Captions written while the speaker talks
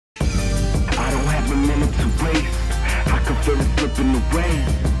a race. I can feel it slipping away.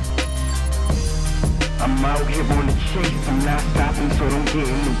 I'm out here on the chase. I'm not stopping, so don't get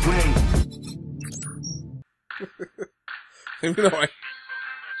in the way. You know,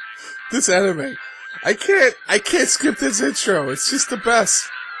 this anime, I can't skip this intro. It's just the best.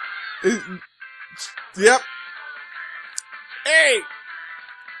 Yep. Hey!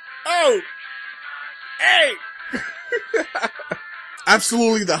 Oh! Hey!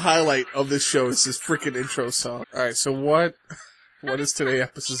 Absolutely the highlight of this show is this freaking intro song. Alright, so what is today's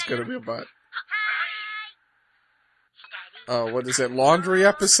episode gonna be about? Oh, what is it? Laundry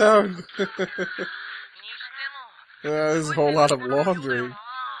episode? There's a whole lot of laundry.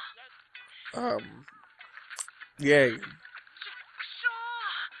 Yay.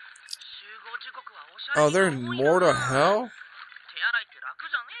 Oh, they're in mortal hell?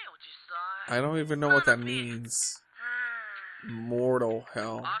 I don't even know what that means. Mortal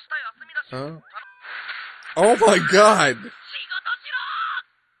hell. Huh? Oh my god!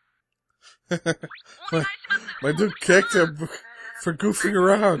 my dude kicked him for goofing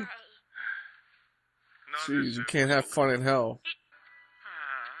around. Jeez, you can't have fun in hell.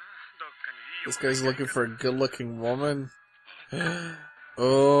 This guy's looking for a good-looking woman.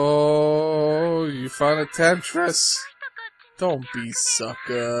 Oh, you found a temptress. Don't be so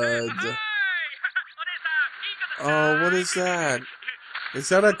good. Oh, what is that? Is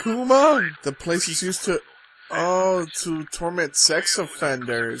that Akuma? The place is used to... Oh, to torment sex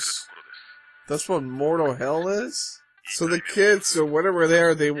offenders. That's what mortal hell is? So the kids, or whatever they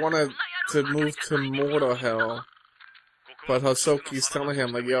are, they want to move to mortal hell. But Hozuki's telling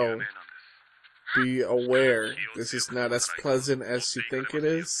him, like, yo, be aware. This is not as pleasant as you think it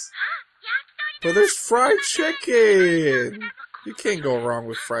is. But there's fried chicken! You can't go wrong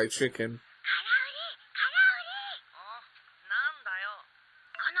with fried chicken.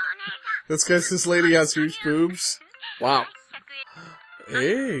 This guy, this lady has huge boobs. Wow.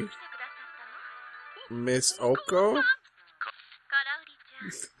 Hey. Miss Oko?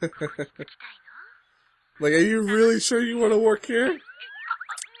 Like, are you really sure you want to work here?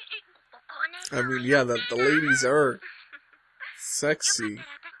 I mean, yeah, the ladies are sexy.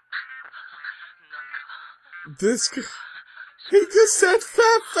 This guy, he just said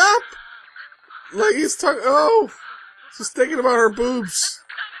fap. Like he's talking, oh, just thinking about her boobs.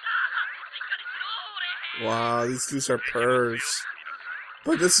 Wow, these dudes are purrs.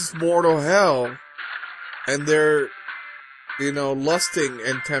 But this is mortal hell. And they're, you know, lusting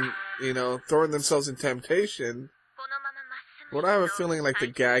and throwing themselves in temptation. What I have a feeling like the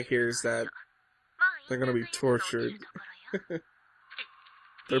gag here is that they're gonna be tortured.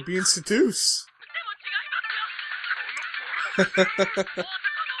 They're being seduced.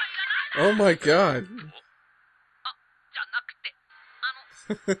 Oh my god.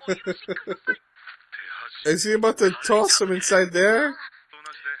 Is he about to toss him inside there?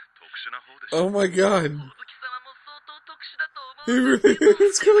 Oh my god. He really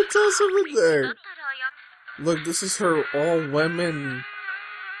is gonna toss him in there. Look, this is her all-women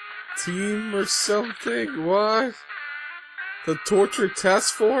team or something? What? The torture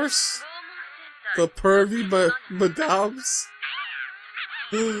task force? The pervy madams?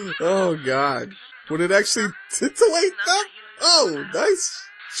 Oh god. Would it actually titillate them? Oh, nice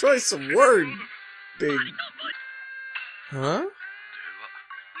choice of word. Big. Huh?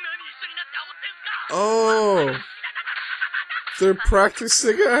 Oh. They're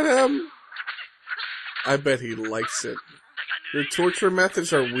practicing on him? I bet he likes it. Your torture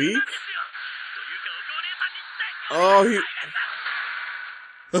methods are weak? Oh,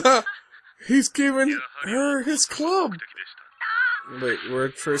 he's giving her his club. Wait, we're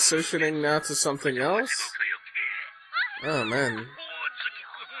transitioning now to something else? Oh, man.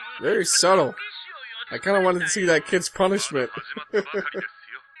 Very subtle. I kind of wanted to see that kid's punishment.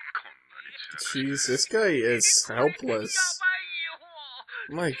 Jeez, this guy is helpless.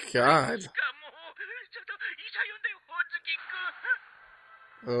 My god.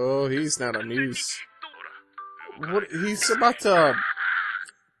 Oh, he's not amused. What? He's about to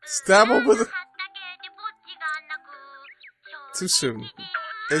stab him with a... Too soon.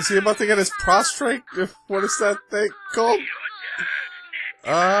 Is he about to get his prostrate? What is that thing called?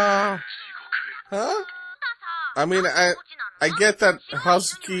 Huh? I mean, I get that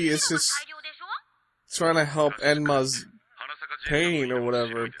Hozuki is just trying to help Enma's pain or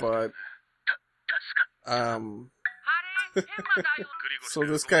whatever, but... So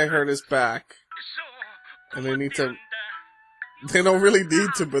this guy hurt his back. And they need to... They don't really need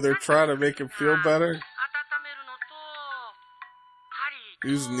to, but they're trying to make him feel better.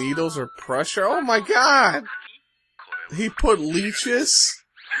 Use needles or pressure? Oh my god! He put leeches?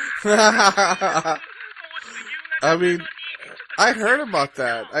 I mean, I heard about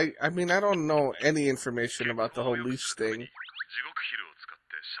that. I mean, I don't know any information about the whole leash thing.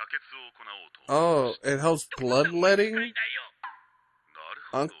 Oh, it helps bloodletting?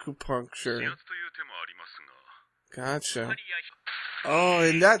 Acupuncture. Gotcha. Oh,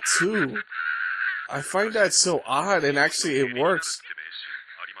 and that too. I find that so odd, and actually it works.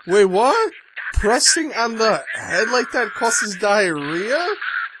 Wait, what? Pressing on the head like that causes diarrhea?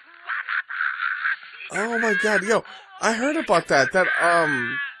 Oh my god, yo, I heard about that. That,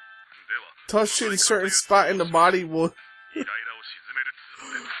 touching a certain spot in the body will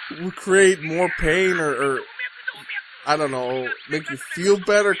create more pain or, I don't know, make you feel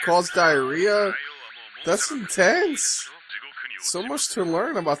better, cause diarrhea. That's intense. So much to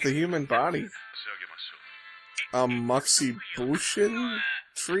learn about the human body. Moxibustion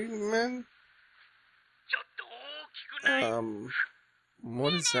treatment?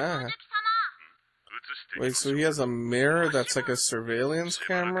 What is that? Wait, so he has a mirror that's like a surveillance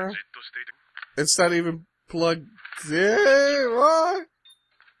camera? It's not even plugged in? What?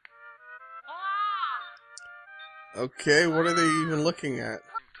 Okay, what are they even looking at?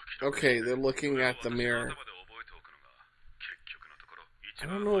 Okay, they're looking at the mirror. I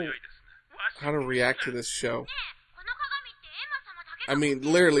don't know how to react to this show. I mean,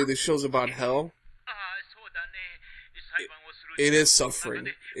 literally, this show's about hell. It is suffering.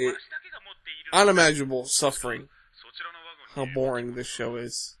 Unimaginable suffering. How boring this show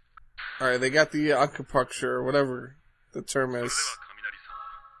is. Alright, they got the acupuncture, or whatever the term is.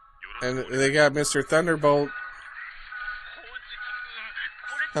 And they got Mr. Thunderbolt.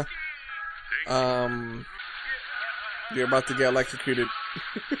 You're about to get electrocuted.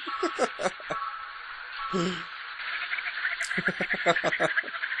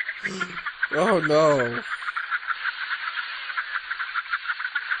 Oh no.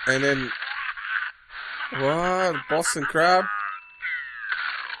 And then, what? Boston Crab?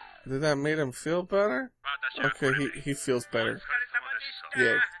 Did that make him feel better? Okay, he feels better.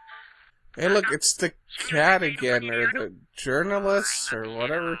 Yeah. Hey look, it's the cat again, or the journalist, or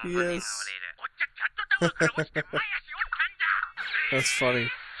whatever he is. That's funny.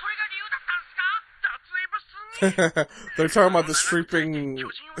 They're talking about the stripping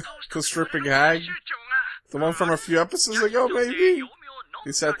hag? The one from a few episodes ago, maybe?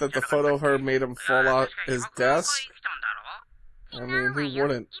 He said that the photo of her made him fall out his desk. I mean, who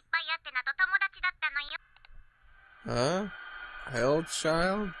wouldn't? Huh? Hell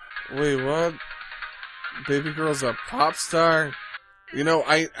child? Wait, what? Baby girl's a pop star? You know,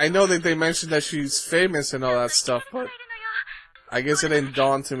 I know that they mentioned that she's famous and all that stuff, but I guess it didn't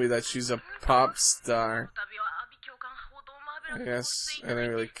dawn to me that she's a pop star. I guess I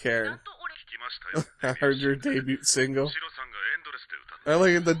didn't really care. I heard your debut single. I look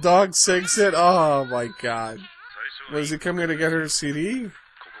at the dog sings it. Oh my god. Was he coming here to get her CD?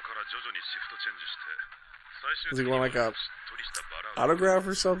 Was he going like a autograph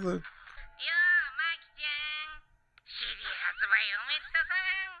or something?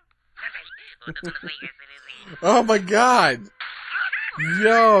 Oh my god!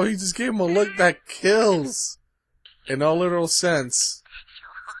 Yo, he just gave him a look that kills. In all literal sense.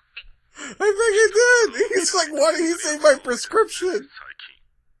 I think he did! He's like, why did he say my prescription?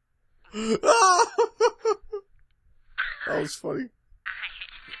 Oh! That was funny.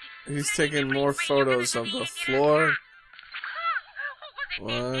 He's taking more photos of the floor.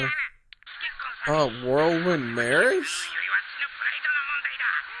 What? Oh, whirlwind marriage?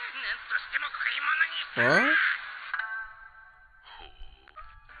 What?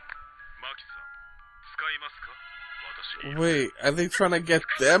 Wait, are they trying to get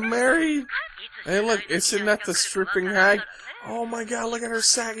them married? Hey look, isn't that the stripping hag? Oh my god, look at her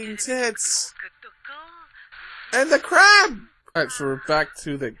sagging tits! And the crab! Alright, so we're back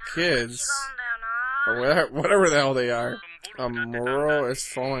to the kids. Or whatever the hell they are. Muro is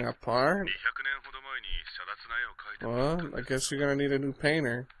falling apart? Well, I guess you're gonna need a new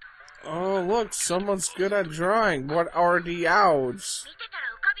painter. Oh look, someone's good at drawing. What are the odds?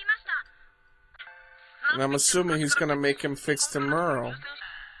 And I'm assuming he's gonna make him fix the mural.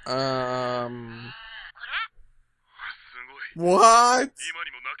 What?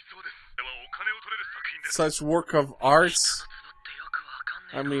 Such work of art?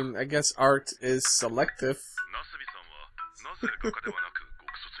 I mean, I guess art is selective.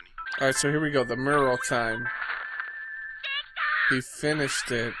 Alright, so here we go, the mural time. He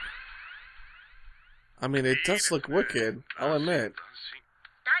finished it. I mean, it does look wicked, I'll admit.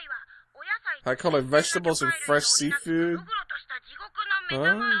 I call it vegetables and fresh seafood.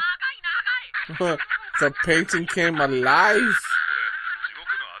 Huh? The painting came alive.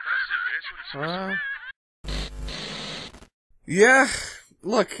 Huh? Yeah,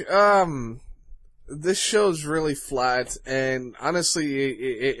 look, this show's really flat, and honestly,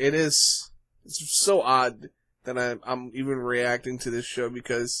 it is. It's so odd that I'm even reacting to this show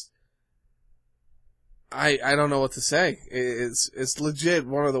because I don't know what to say. It's legit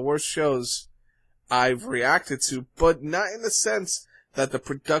one of the worst shows I've reacted to, but not in the sense that the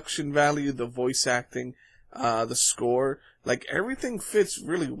production value, the voice acting, the score, like everything fits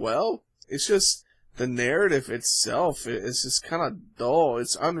really well. It's just the narrative itself is just kind of dull.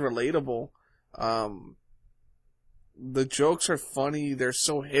 It's unrelatable. Um, the jokes are funny. They're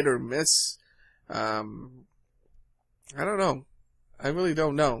so hit or miss. Um, I don't know. I really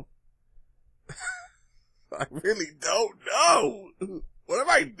don't know. I really don't know. What am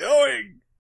I doing?